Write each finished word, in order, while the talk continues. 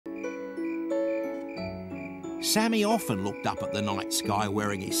Sammy often looked up at the night sky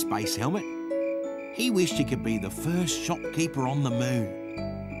wearing his space helmet. He wished he could be the first shopkeeper on the moon.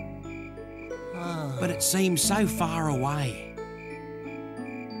 But it seemed so far away.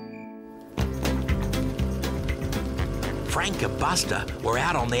 Frank and Buster were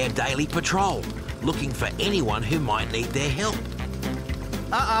out on their daily patrol, looking for anyone who might need their help.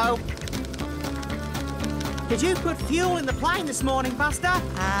 Uh-oh. Did you put fuel in the plane this morning, Buster?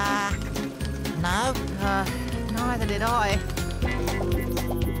 No. Neither did I.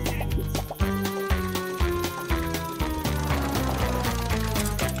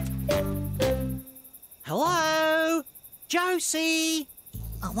 Hello? Josie?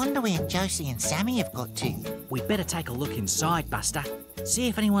 I wonder where Josie and Sammy have got to. We'd better take a look inside, Buster. See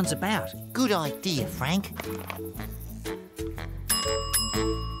if anyone's about. Good idea, Frank.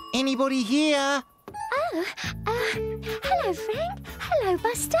 Anybody here? Oh, hello, Frank. Hello,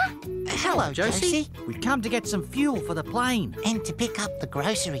 Buster. Hello, Josie. We've come to get some fuel for the plane. And to pick up the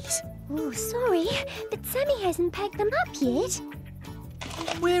groceries. Oh, sorry, but Sammy hasn't packed them up yet.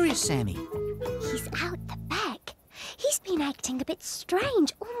 Where is Sammy? He's out the back. He's been acting a bit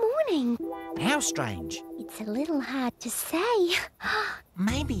strange all morning. How strange? It's a little hard to say.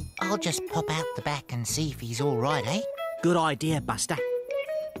 Maybe I'll just pop out the back and see if he's all right, eh? Good idea, Buster.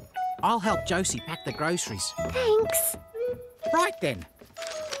 I'll help Josie pack the groceries. Thanks. Right then.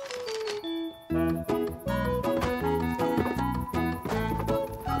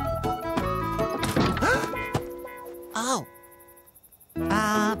 Oh.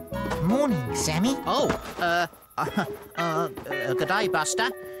 Morning, Sammy. Good day, Buster.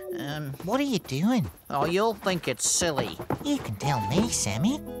 What are you doing? Oh, you'll think it's silly. You can tell me,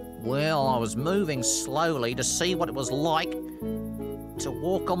 Sammy. Well, I was moving slowly to see what it was like to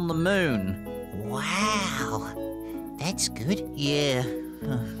walk on the moon. Wow. That's good. Yeah.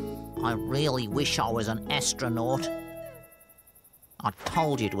 I really wish I was an astronaut. I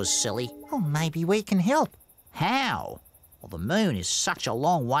told you it was silly. Well, maybe we can help. How? Well, the moon is such a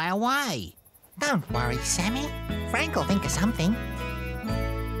long way away. Don't worry, Sammy. Frank will think of something.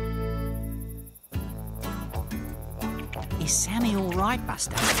 Is Sammy all right,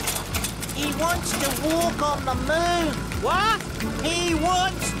 Buster? He wants to walk on the moon. What? He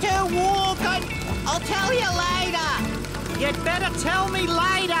wants to walk on... I'll tell you later. You'd better tell me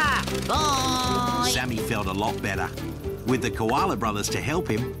later. Bye. Sammy felt a lot better. With the Koala Brothers to help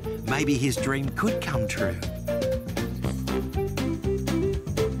him, maybe his dream could come true.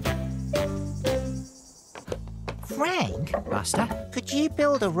 Frank, Buster? could you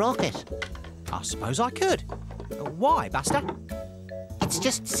build a rocket? I suppose I could. Why, Buster? It's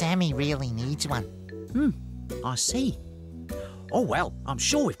just Sammy really needs one. I see. Oh, well, I'm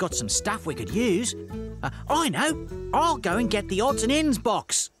sure we've got some stuff we could use. I know. I'll go and get the odds and ends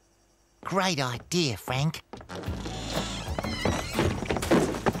box. Great idea, Frank.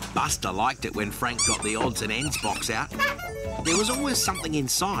 Buster liked it when Frank got the odds and ends box out. There was always something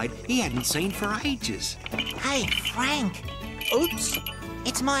inside he hadn't seen for ages. Hey, Frank. Oops.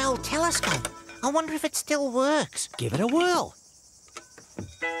 It's my old telescope. I wonder if it still works. Give it a whirl.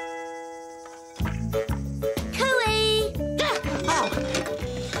 Cooey! Oh,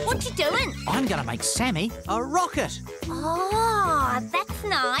 What you doing? I'm going to make Sammy a rocket. Oh, that's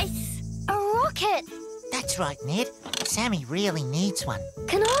nice. A rocket. that's right, Ned. Sammy really needs one.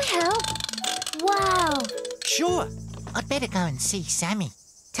 Can I help? Wow. Sure. I'd better go and see Sammy.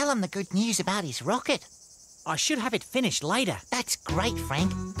 Tell him the good news about his rocket. I should have it finished later. That's great,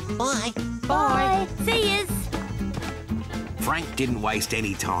 Frank. Bye. Bye. See yous. Frank didn't waste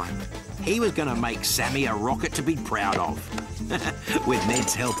any time. He was going to make Sammy a rocket to be proud of. With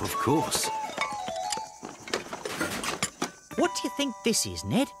Ned's help, of course. What do you think this is,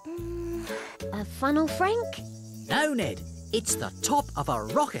 Ned? A funnel, Frank? No, Ned. It's the top of a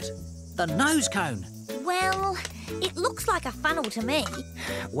rocket. The nose cone. Well, it looks like a funnel to me.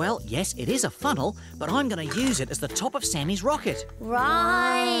 Well, yes, it is a funnel, but I'm going to use it as the top of Sammy's rocket.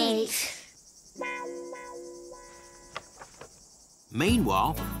 Right.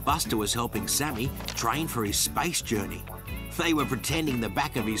 Meanwhile, Buster was helping Sammy train for his space journey. They were pretending the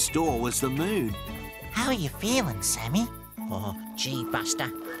back of his store was the moon. How are you feeling, Sammy? Oh, gee, Buster,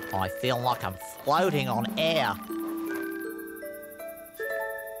 I feel like I'm floating on air.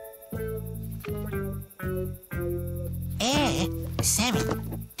 Air? Sammy,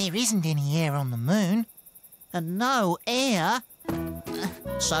 there isn't any air on the moon. And no air?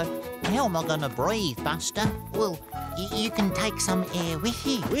 So how am I going to breathe, Buster? Well, you can take some air with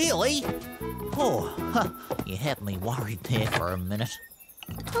you. Really? Oh, you had me worried there for a minute.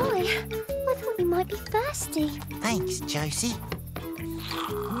 Boy, I thought we might be thirsty. Thanks, Josie.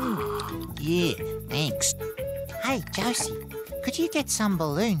 Yeah, thanks. Hey, Josie, could you get some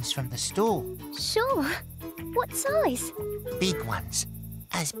balloons from the store? Sure. What size? Big ones.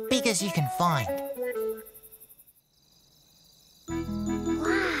 As big as you can find.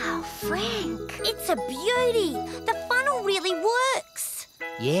 Wow, Frank. It's a beauty. The funnel really works.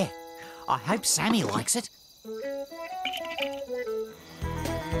 Yeah, I hope Sammy likes it.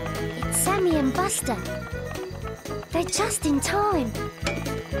 It's Sammy and Buster. They're just in time.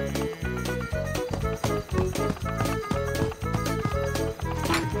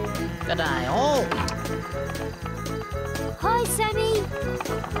 G'day all. Hi, Sammy.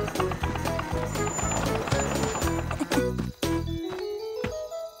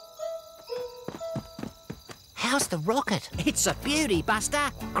 How's the rocket? It's a beauty,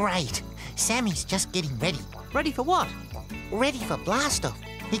 Buster. Great. Sammy's just getting ready. Ready for what? Ready for blast-off.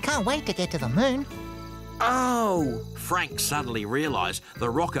 He can't wait to get to the moon. Oh! Frank suddenly realised the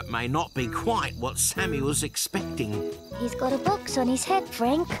rocket may not be quite what Sammy was expecting. He's got a box on his head,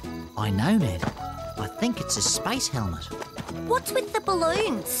 Frank. I know, Ned. I think it's a space helmet. What's with the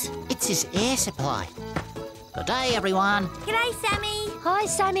balloons? It's his air supply. Good day, everyone. G'day, Sammy. Hi,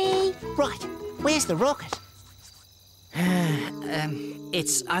 Sammy. Right. Where's the rocket?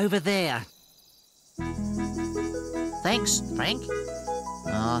 It's over there. Thanks, Frank.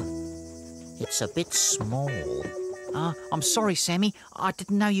 It's a bit small. I'm sorry, Sammy. I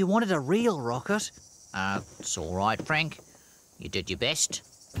didn't know you wanted a real rocket. It's all right, Frank. You did your best.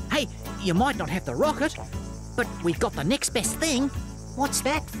 Hey, you might not have the rocket, but we've got the next best thing. What's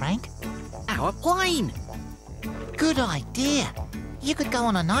that, Frank? Our plane. Good idea. You could go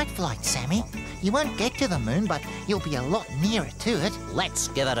on a night flight, Sammy. You won't get to the moon, but you'll be a lot nearer to it. Let's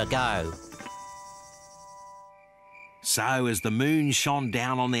give it a go. So, as the moon shone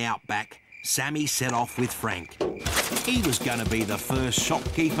down on the outback, Sammy set off with Frank. He was going to be the first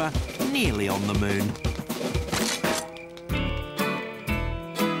shopkeeper nearly on the moon.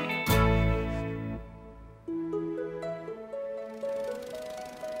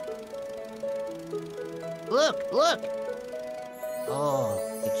 Look, look. Oh,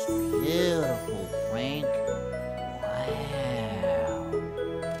 it's beautiful, Frank. Wow.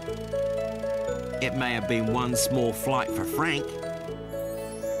 It may have been one small flight for Frank,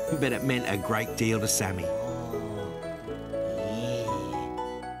 but it meant a great deal to Sammy.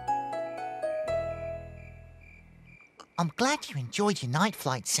 I'm glad you enjoyed your night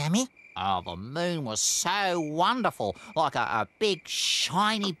flight, Sammy. Oh, the moon was so wonderful, like a big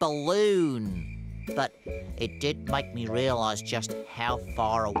shiny balloon. But it did make me realise just how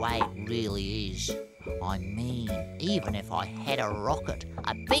far away it really is. I mean, even if I had a rocket,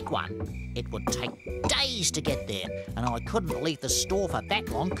 a big one, it would take days to get there, and I couldn't leave the store for that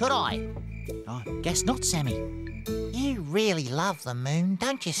long, could I? I guess not, Sammy. You really love the moon,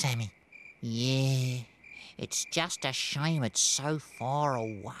 don't you, Sammy? Yeah, it's just a shame it's so far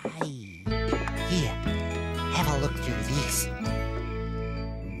away. Here, have a look through this.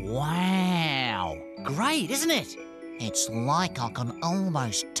 Wow! Great, isn't it? It's like I can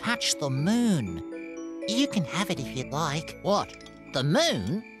almost touch the moon. You can have it if you'd like. What? The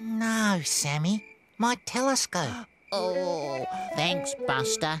moon? No, Sammy. My telescope. Oh, thanks,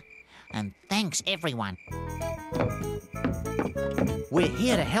 Buster. And thanks, everyone. We're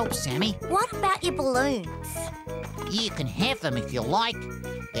here to help, Sammy. What about your balloons? You can have them if you like.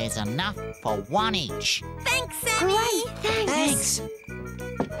 There's enough for one each. Thanks, Sammy. Great, thanks. Thanks.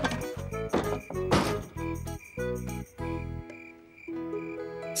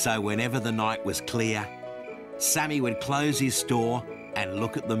 So whenever the night was clear, Sammy would close his store and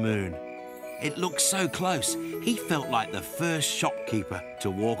look at the moon. It looked so close, he felt like the first shopkeeper to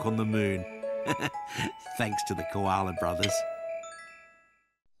walk on the moon. Thanks to the Koala Brothers.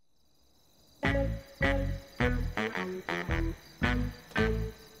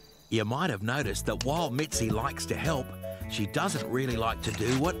 You might have noticed that while Mitzi likes to help, she doesn't really like to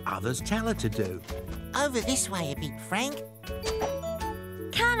do what others tell her to do. Over this way a bit, Frank.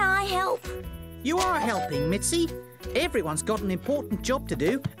 Can I help? You are helping, Mitzi. Everyone's got an important job to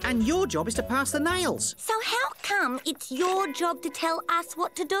do, and your job is to pass the nails. So how come it's your job to tell us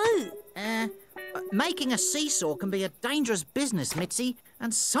what to do? Making a seesaw can be a dangerous business, Mitzi,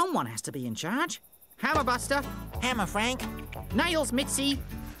 and someone has to be in charge. Hammer, Buster. Hammer, Frank. Nails, Mitzi.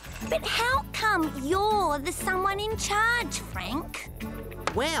 But how come you're the someone in charge, Frank?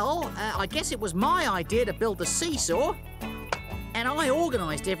 Well, I guess it was my idea to build the seesaw. And I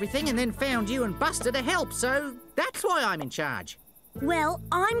organised everything and then found you and Buster to help, so that's why I'm in charge. Well,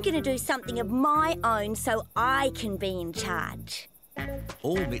 I'm going to do something of my own so I can be in charge.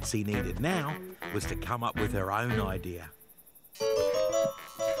 All Mitzi needed now was to come up with her own idea.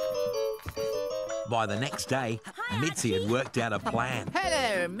 By the next day, Mitzi had worked out a plan.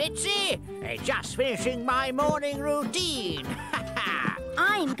 Hello, Mitzi. Just finishing my morning routine.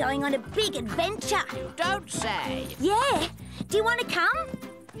 I'm going on a big adventure. Don't say. Yeah. Do you want to come?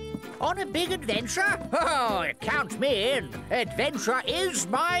 On a big adventure? Oh, count me in. Adventure is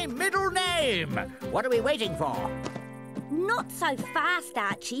my middle name. What are we waiting for? Not so fast,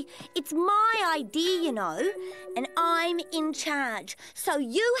 Archie. It's my idea, you know, and I'm in charge. So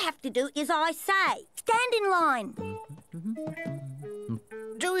you have to do as I say. Stand in line.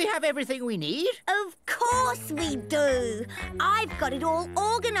 Do we have everything we need? Of course we do. I've got it all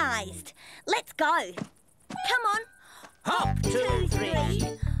organised. Let's go. Come on. Hop, 2,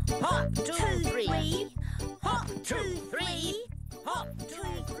 3. Hop, 2, 2, 3. 3. Hop, 2, 3. Hop, 2,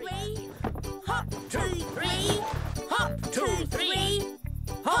 3. Hop, 2, 3. Hop, 2, 3.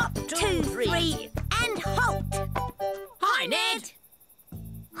 Hop, 2, 3. And halt. Hi, Ned.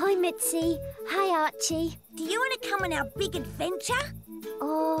 Hi, Mitzi. Hi, Archie. Do you want to come on our big adventure?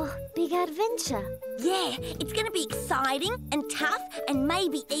 Oh, big adventure. Yeah, it's going to be exciting and tough and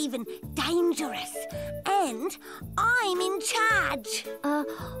maybe even dangerous. And I'm in charge.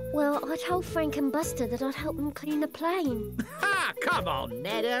 Well, I told Frank and Buster that I'd help them clean the plane. Ah, come on,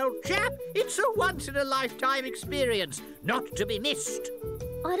 Ned, old chap. It's a once-in-a-lifetime experience, not to be missed.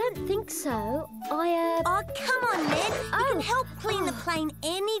 I don't think so. Oh, come on, Ned. You can help clean the plane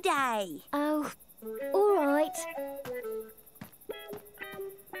any day. Oh, all right.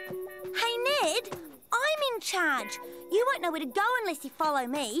 Hey, Ned, I'm in charge. You won't know where to go unless you follow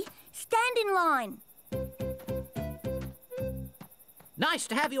me. Stand in line. Nice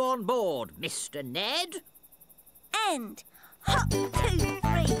to have you on board, Mr. Ned. And hop, 2, 3.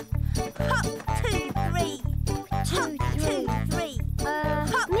 Hop, 2, 3. Hop, 2, 3.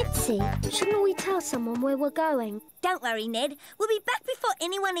 Hop. Mitzi, shouldn't we tell someone where we're going? Don't worry, Ned. We'll be back before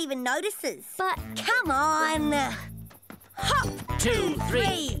anyone even notices. But come on. Hop, 2,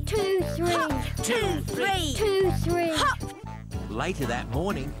 3. 2, 3. Hop, 2, 3. 2, 3. Hop. Later that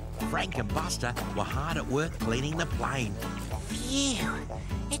morning, Frank and Buster were hard at work cleaning the plane. Phew,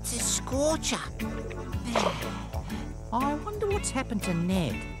 it's a scorcher. I wonder what's happened to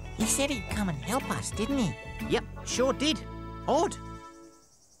Ned. He said he'd come and help us, didn't he? Yep, sure did. Odd.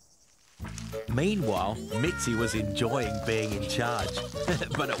 Meanwhile, Mitzi was enjoying being in charge,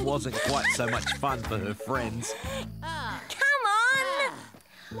 but it wasn't quite so much fun for her friends. Come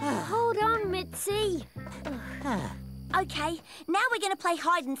on. Hold on, Mitzi. OK, now we're going to play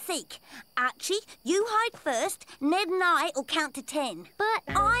hide and seek. Archie, you hide first. Ned and I will count to 10. But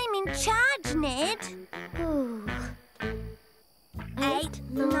I'm in charge, Ned. Ooh. 8,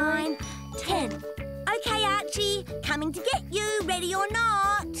 9, 10. OK, Archie, coming to get you, ready or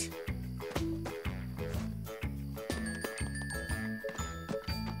not.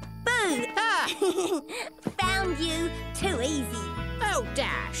 Boo! Found you. Too easy. Oh,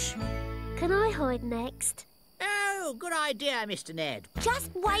 dash. Can I hide next? Oh, good idea, Mr. Ned.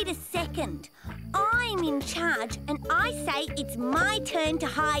 Just wait a second. I'm in charge and I say it's my turn to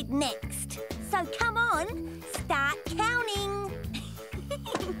hide next. So come on, start counting.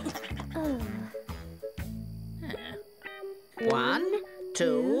 Oh. 1,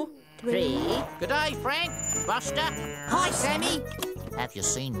 2, 3. Good day, Frank. Buster. Hi, Sammy. Have you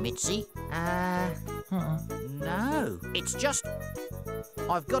seen Mitzi? No. It's just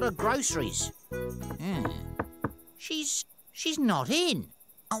I've got her groceries. She's not in.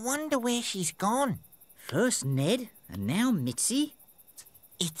 I wonder where she's gone. First Ned, and now Mitzi.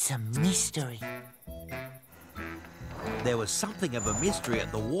 It's a mystery. There was something of a mystery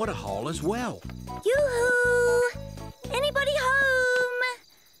at the waterhole as well. Yoo-hoo! Anybody home?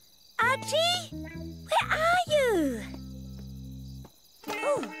 Archie? Where are you?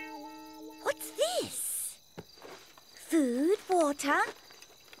 Oh, what's this? Food, water,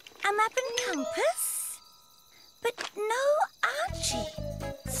 a map and compass? But no Archie.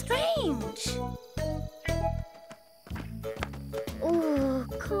 Strange. Oh,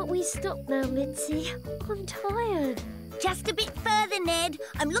 can't we stop now, Mitzi? I'm tired. Just a bit further, Ned.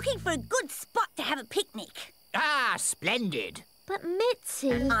 I'm looking for a good spot to have a picnic. Ah, splendid. But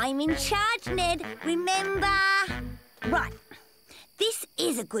Mitzi... I'm in charge, Ned. Remember? Right. This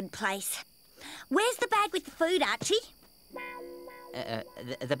is a good place. Where's the bag with the food, Archie?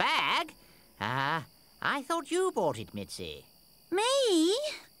 The bag? I thought you bought it, Mitzi. Me?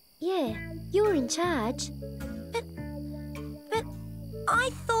 Yeah, you're in charge. But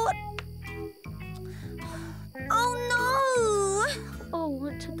I thought... Oh, no! I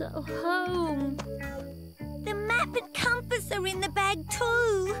want to go home. The map and compass are in the bag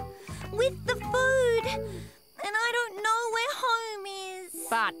too, with the food. And I don't know where home is.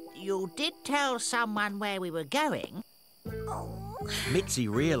 But you did tell someone where we were going. Oh. Mitzi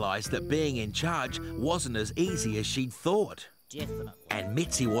realised that being in charge wasn't as easy as she'd thought. Definitely. And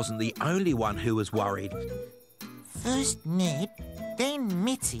Mitzi wasn't the only one who was worried. First Ned, then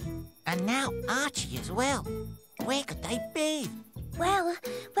Mitzi, and now Archie as well. Where could they be? Well,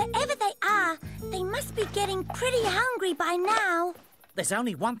 wherever they are, they must be getting pretty hungry by now. There's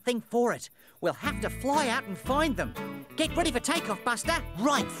only one thing for it. We'll have to fly out and find them. Get ready for takeoff, Buster.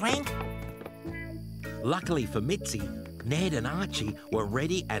 Right, Frank. Luckily for Mitzi, Ned and Archie were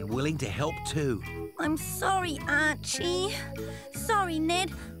ready and willing to help too. I'm sorry, Archie. Sorry,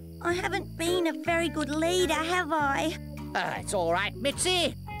 Ned. I haven't been a very good leader, have I? It's all right,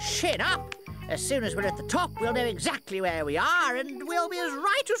 Mitzi. Chin up. As soon as we're at the top, we'll know exactly where we are and we'll be as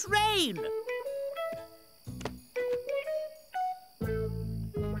right as rain.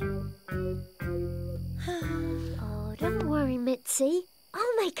 Oh, don't worry, Mitzi.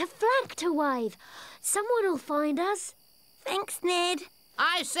 I'll make a flag to wave. Someone will find us. Thanks, Ned.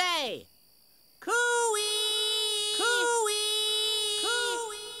 I say, cooey! Cooey!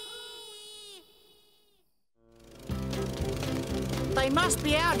 Cooey! They must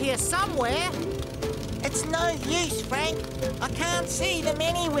be out here somewhere. It's no use, Frank. I can't see them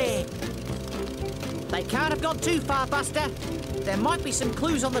anywhere. They can't have gone too far, Buster. There might be some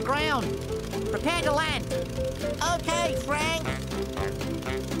clues on the ground. Prepare to land. Okay, Frank.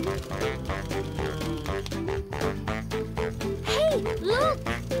 Hey, look!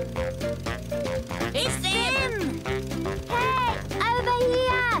 It's them! Hey, over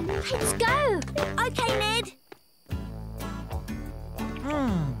here! Let's go! Okay, Ned.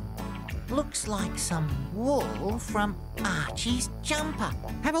 Looks like some wool from Archie's jumper.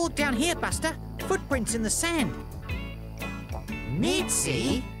 Have a look down here, Buster. Footprints in the sand.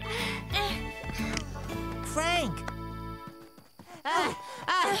 Mitzi? Frank? Are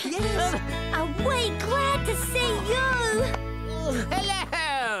we glad to see you?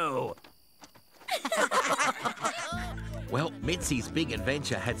 Hello! Well, Mitzi's big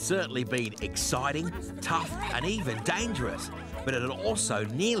adventure had certainly been exciting, tough and even dangerous, but it had also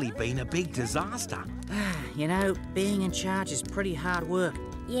nearly been a big disaster. You know, being in charge is pretty hard work.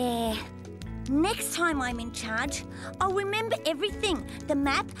 Yeah. Next time I'm in charge, I'll remember everything. The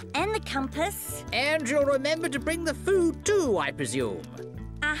map and the compass. And you'll remember to bring the food too, I presume.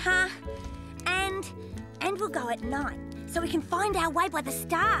 Uh-huh. And we'll go at night, so we can find our way by the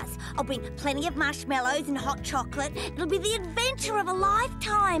stars. I'll bring plenty of marshmallows and hot chocolate. It'll be the adventure of a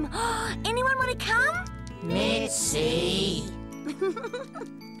lifetime. Anyone want to come? Mitzi?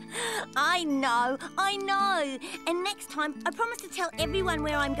 I know. And next time, I promise to tell everyone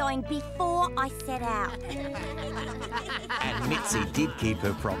where I'm going before I set out. And Mitzi did keep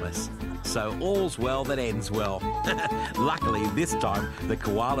her promise. So all's well that ends well. Luckily, this time, the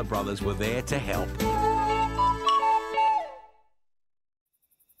Koala Brothers were there to help.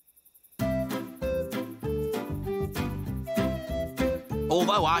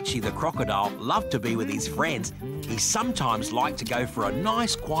 Although Archie the crocodile loved to be with his friends, he sometimes liked to go for a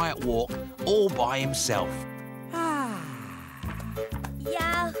nice quiet walk all by himself.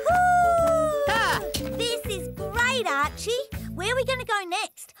 Yahoo! This is great, Archie. Where are we going to go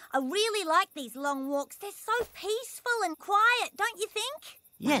next? I really like these long walks. They're so peaceful and quiet, don't you think?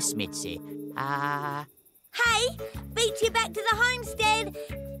 Yes, Mitzi. Hey, beat you back to the homestead.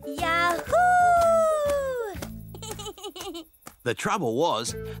 Yahoo! The trouble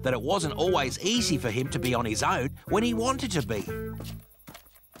was that it wasn't always easy for him to be on his own when he wanted to be.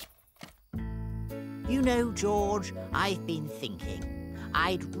 You know, George, I've been thinking.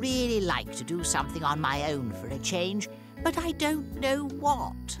 I'd really like to do something on my own for a change, but I don't know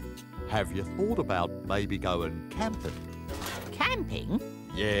what. Have you thought about maybe going camping? Camping?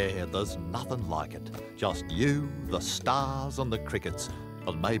 Yeah, there's nothing like it. Just you, the stars and the crickets,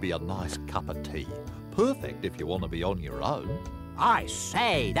 and maybe a nice cup of tea. Perfect if you want to be on your own. I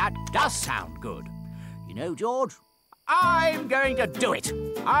say, that does sound good. You know, George, I'm going to do it.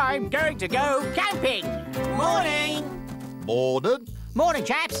 I'm going to go camping. Morning. Morning. Morning,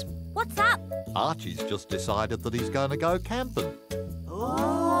 chaps. What's up? Archie's just decided that he's going to go camping.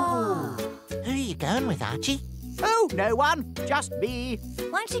 Oh. Who are you going with, Archie? Oh, no one. Just me.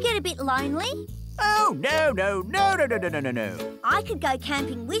 Won't you get a bit lonely? Oh, no. I could go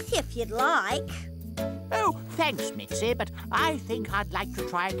camping with you if you'd like. Oh, thanks, Mitzi, but I think I'd like to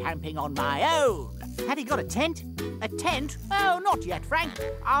try camping on my own. Have you got a tent? A tent? Oh, not yet, Frank.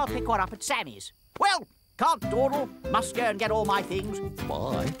 I'll pick one up at Sammy's. Well, can't dawdle. Must go and get all my things.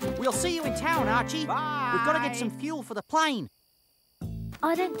 Bye. We'll see you in town, Archie. Bye. We've got to get some fuel for the plane.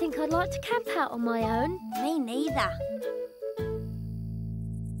 I don't think I'd like to camp out on my own. Me neither.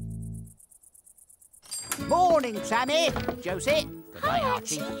 Morning, Sammy. Josie. Good Hi, day,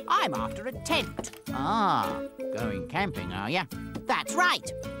 Archie. Archie. I'm after a tent. Ah, going camping, are you? That's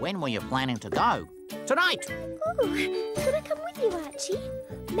right. When were you planning to go? Tonight. Ooh, could I come with you, Archie?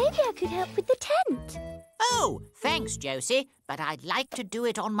 Maybe I could help with the tent. Oh, thanks, Josie, but I'd like to do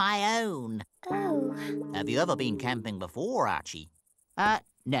it on my own. Oh. Have you ever been camping before, Archie?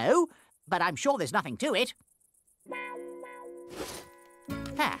 No, but I'm sure there's nothing to it.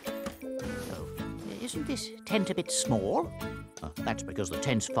 Ah. Oh, isn't this tent a bit small? Oh, that's because the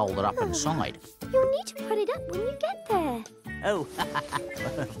tent's folded up inside. You'll need to put it up when you get there. Oh,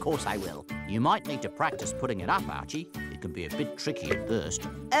 of course I will. You might need to practice putting it up, Archie. It can be a bit tricky at first.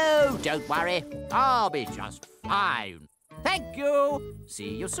 Oh, don't worry. I'll be just fine. Thank you.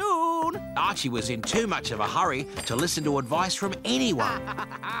 See you soon. Archie was in too much of a hurry to listen to advice from anyone.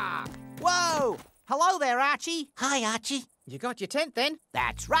 Whoa! Hello there, Archie. Hi, Archie. You got your tent then?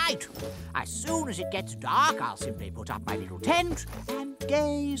 That's right. As soon as it gets dark, I'll simply put up my little tent and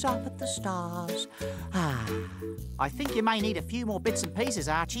gaze up at the stars. I think you may need a few more bits and pieces,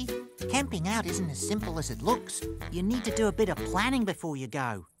 Archie. Camping out isn't as simple as it looks. You need to do a bit of planning before you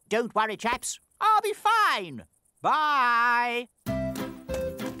go. Don't worry, chaps. I'll be fine. Bye.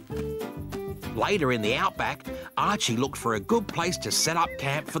 Later in the outback, Archie looked for a good place to set up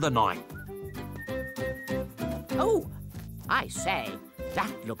camp for the night. Oh, I say,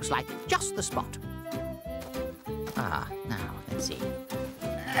 that looks like just the spot. Now, let's see.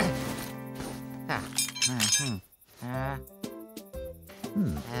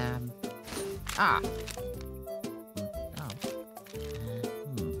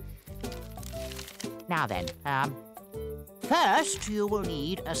 Now then, first you will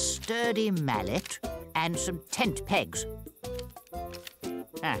need a sturdy mallet and some tent pegs.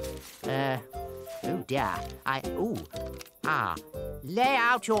 Oh dear, lay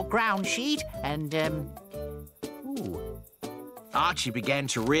out your ground sheet and, Archie began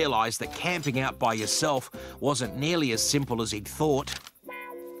to realise that camping out by yourself wasn't nearly as simple as he'd thought.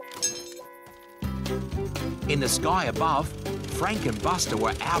 In the sky above, Frank and Buster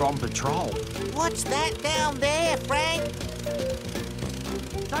were out on patrol. What's that down there, Frank?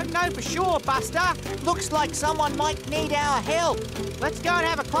 don't know for sure, Buster. Looks like someone might need our help. Let's go and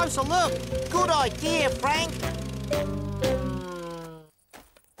have a closer look. Good idea, Frank.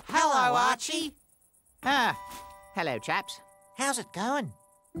 Hello, Archie. Hello, chaps. How's it going?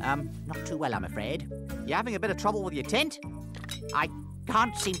 Not too well, I'm afraid. You having a bit of trouble with your tent? I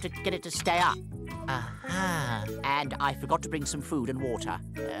can't seem to get it to stay up. Aha. And I forgot to bring some food and water.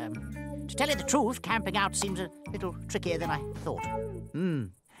 To tell you the truth, camping out seems a little trickier than I thought.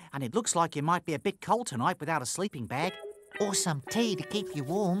 And it looks like you might be a bit cold tonight without a sleeping bag. Or some tea to keep you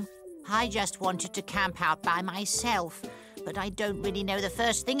warm. I just wanted to camp out by myself, but I don't really know the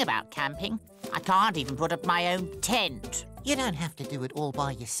first thing about camping. I can't even put up my own tent. You don't have to do it all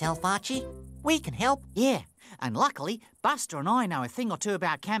by yourself, Archie. We can help. Yeah, and luckily, Buster and I know a thing or two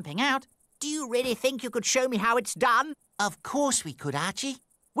about camping out. Do you really think you could show me how it's done? Of course we could, Archie.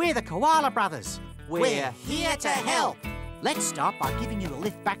 We're the Koala Brothers. We're here to help. Let's start by giving you a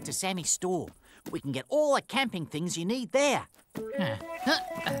lift back to Sammy's store. We can get all the camping things you need there.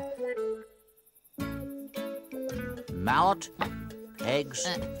 Mallet, pegs,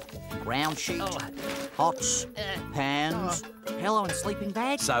 ground sheet, pots, pans, pillow and sleeping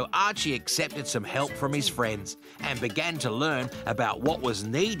bag. So Archie accepted some help from his friends and began to learn about what was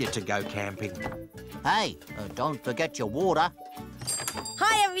needed to go camping. Hey, don't forget your water.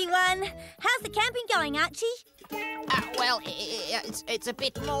 Hi, everyone. How's the camping going, Archie? Well, it's a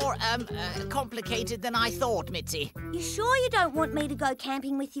bit more complicated than I thought, Mitzi. You sure you don't want me to go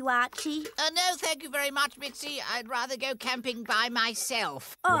camping with you, Archie? No, thank you very much, Mitzi. I'd rather go camping by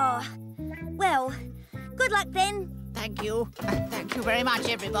myself. Oh, well, good luck then. Thank you. Thank you very much,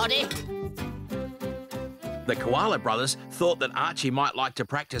 everybody. The Koala Brothers thought that Archie might like to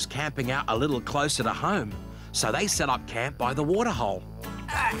practice camping out a little closer to home, so they set up camp by the waterhole.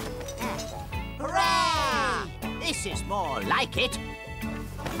 Hooray! This is more like it.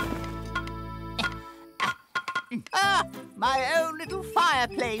 My own little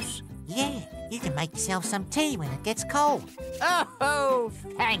fireplace. Yeah, you can make yourself some tea when it gets cold. Oh,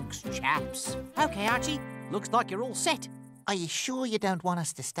 thanks, chaps. OK, Archie, looks like you're all set. Are you sure you don't want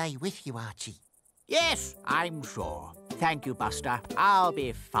us to stay with you, Archie? Yes, I'm sure. Thank you, Buster. I'll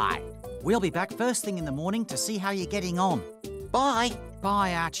be fine. We'll be back first thing in the morning to see how you're getting on. Bye.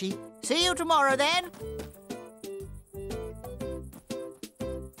 Bye, Archie. See you tomorrow, then.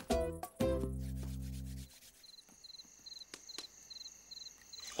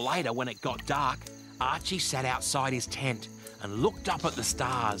 Later, when it got dark, Archie sat outside his tent and looked up at the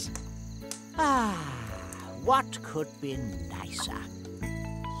stars. what could be nicer?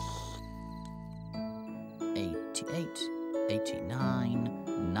 88,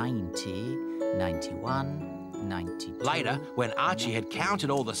 89, 90, 91, 92... Later, when Archie had counted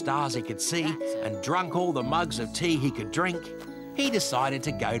all the stars he could see and drunk all the mugs of tea he could drink, he decided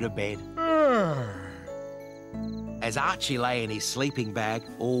to go to bed. As Archie lay in his sleeping bag,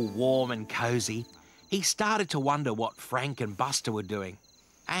 all warm and cosy, he started to wonder what Frank and Buster were doing,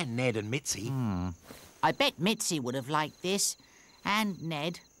 and Ned and Mitzi. I bet Mitzi would have liked this, and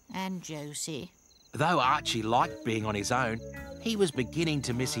Ned and Josie. Though Archie liked being on his own, he was beginning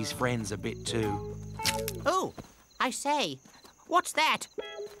to miss his friends a bit too. Oh, I say, what's that?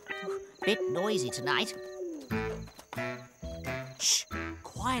 Bit noisy tonight. Shh,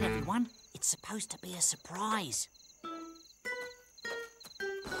 quiet everyone. It's supposed to be a surprise.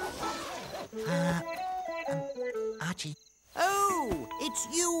 Archie. Oh, it's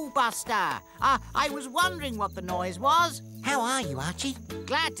you, Buster. I was wondering what the noise was. How are you, Archie?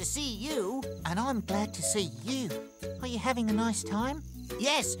 Glad to see you. And I'm glad to see you. Are you having a nice time?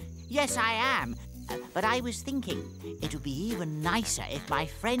 Yes, I am. But I was thinking it would be even nicer if my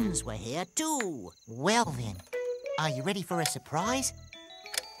friends were here too. Well then, are you ready for a surprise?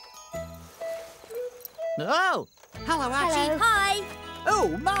 Oh, hello, Archie. Hello. Hi.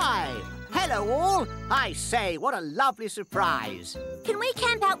 Oh, my. Hello, all. I say, what a lovely surprise. Can we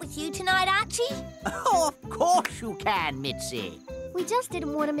camp out with you tonight, Archie? Oh, of course you can, Mitzi. We just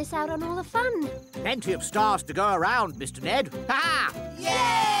didn't want to miss out on all the fun. Plenty of stars to go around, Mr. Ned. Ha-ha!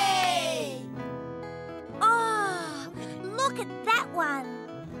 Yay! Oh, look at that one.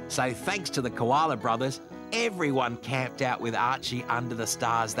 So thanks to the Koala Brothers, everyone camped out with Archie under the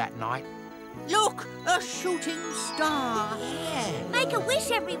stars that night. Look, a shooting star. Yeah. Make a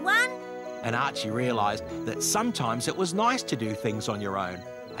wish, everyone. And Archie realised that sometimes it was nice to do things on your own,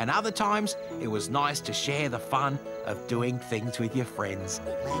 and other times it was nice to share the fun of doing things with your friends.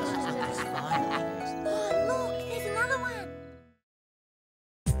 Oh, look, there's another one.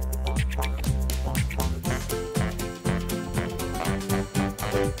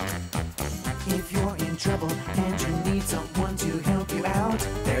 If you're in trouble and you need someone to help you out,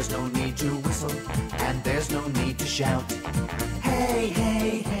 there's no need to whistle and there's no need to shout.